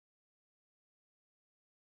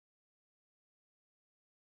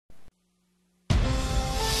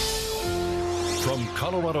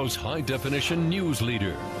Colorado's high-definition news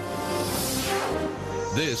leader.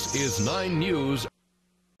 This is 9 News.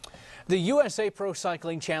 The USA Pro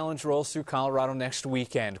Cycling Challenge rolls through Colorado next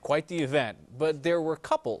weekend. Quite the event, but there were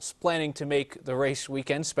couples planning to make the race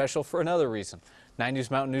weekend special for another reason. 9 News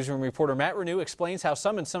Mountain Newsroom reporter Matt Renew explains how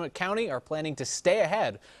some in Summit County are planning to stay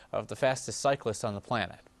ahead of the fastest cyclists on the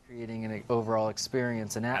planet. Creating an overall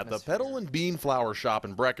experience and atmosphere. At the Petal and Bean Flower Shop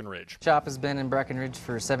in Breckenridge. Shop has been in Breckenridge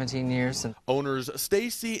for 17 years. And owners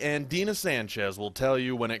Stacy and Dina Sanchez will tell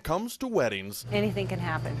you when it comes to weddings, anything can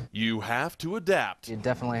happen. You have to adapt. You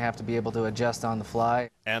definitely have to be able to adjust on the fly.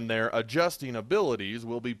 And their adjusting abilities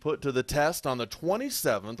will be put to the test on the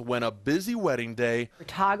 27th when a busy wedding day,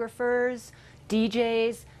 photographers,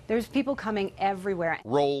 DJs, there's people coming everywhere,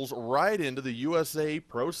 rolls right into the USA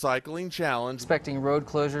Pro Cycling Challenge. Expecting road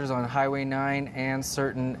closures on Highway 9 and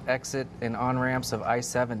certain exit and on-ramps of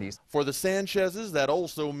I-70s. For the Sanchez's, that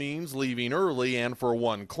also means leaving early, and for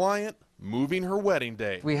one client, moving her wedding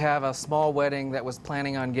day. We have a small wedding that was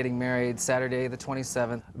planning on getting married Saturday the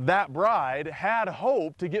 27th. That bride had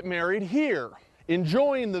hoped to get married here,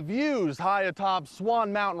 enjoying the views high atop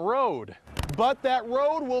Swan Mountain Road. But that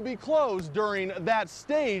road will be closed during that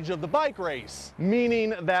stage of the bike race,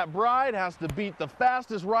 meaning that bride has to beat the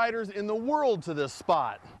fastest riders in the world to this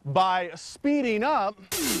spot by speeding up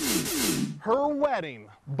her wedding,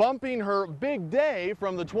 bumping her big day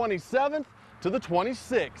from the 27th to the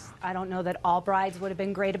 26th. I don't know that all brides would have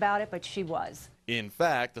been great about it, but she was. In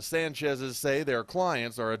fact, the Sanchez's say their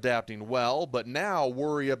clients are adapting well, but now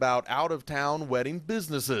worry about out-of-town wedding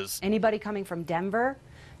businesses. Anybody coming from Denver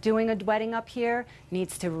doing a wedding up here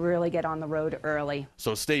needs to really get on the road early.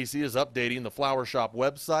 So Stacy is updating the Flower Shop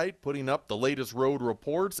website, putting up the latest road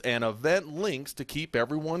reports and event links to keep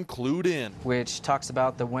everyone clued in. Which talks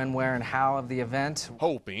about the when, where, and how of the event.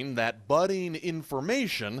 Hoping that budding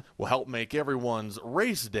information will help make everyone's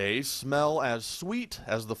race day smell as sweet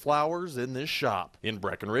as the flowers in this shop. In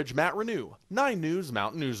Breckenridge, Matt Renew, 9 News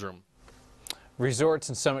Mountain Newsroom. Resorts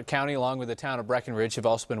in Summit County, along with the town of Breckenridge, have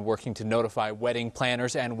also been working to notify wedding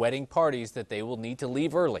planners and wedding parties that they will need to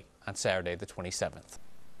leave early on Saturday the 27th.